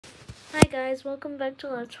Hi guys, welcome back to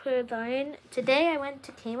Let's Play with Iron. Today I went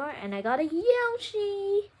to Kmart and I got a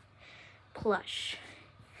Yoshi plush.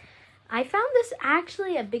 I found this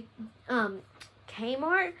actually a big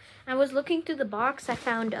Kmart. I was looking through the box. I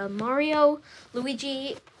found Mario,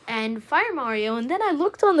 Luigi, and Fire Mario, and then I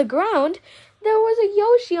looked on the ground. There was a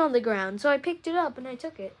Yoshi on the ground, so I picked it up and I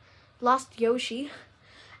took it. Lost Yoshi.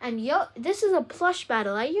 And this is a plush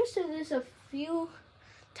battle. I used to do this a few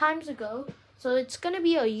times ago. So it's going to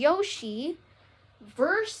be a Yoshi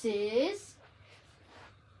versus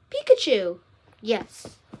Pikachu.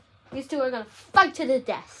 Yes. These two are going to fight to the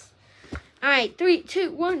death. All right, 3,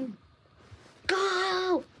 2, 1,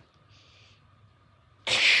 go!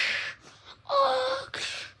 Oh,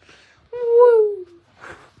 woo!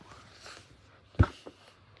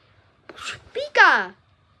 Pika!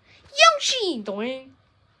 Yoshi! Doing.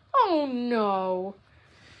 Oh no!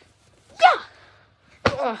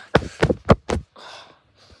 Yeah!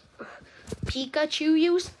 Pikachu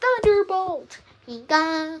used Thunderbolt.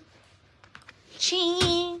 Pikachu.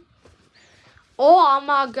 Oh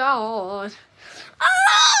my god.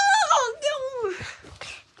 Oh, no.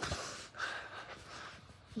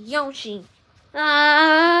 Yoshi.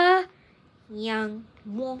 Young.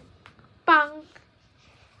 Bang.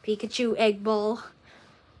 Pikachu egg ball.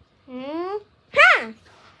 Ha!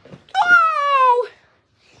 Oh!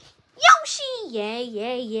 Yoshi!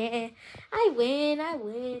 Yeah. I win.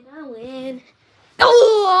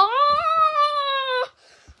 Oh!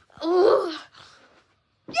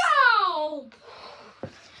 Yo!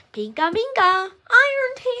 Pinka,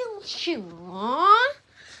 Iron Tail shoe.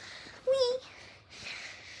 Wee.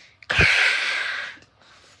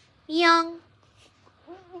 Young.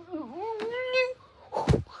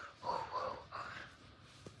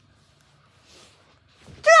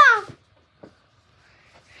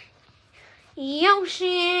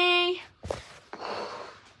 Yoshi.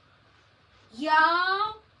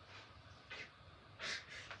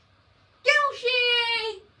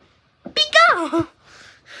 Yoshi! Pika!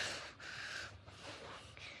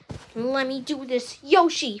 Let me do this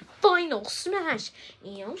Yoshi final smash.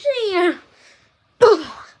 Yoshi!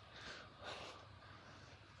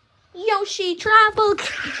 Yoshi travel.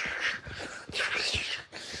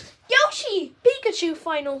 Yoshi! Pikachu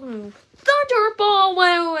final move. Thunderball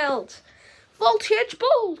wild. Voltage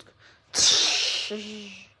bolt.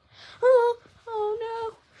 Oh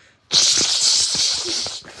no.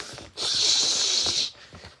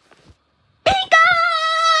 Pika!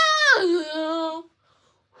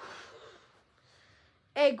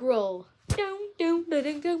 Egg roll. Pika!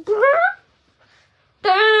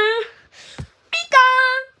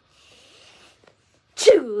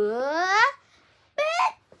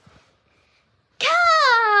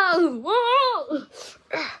 Cow!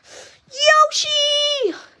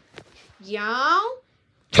 Yoshi!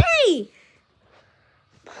 Yoshi!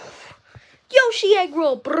 Yoshi egg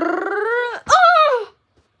roll. Oh!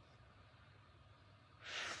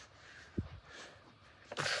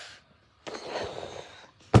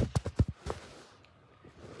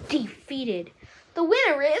 Defeated. The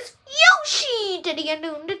winner is Yoshi!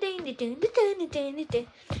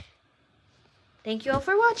 Thank you all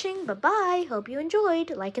for watching. Bye-bye. Hope you enjoyed.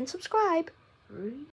 Like and subscribe.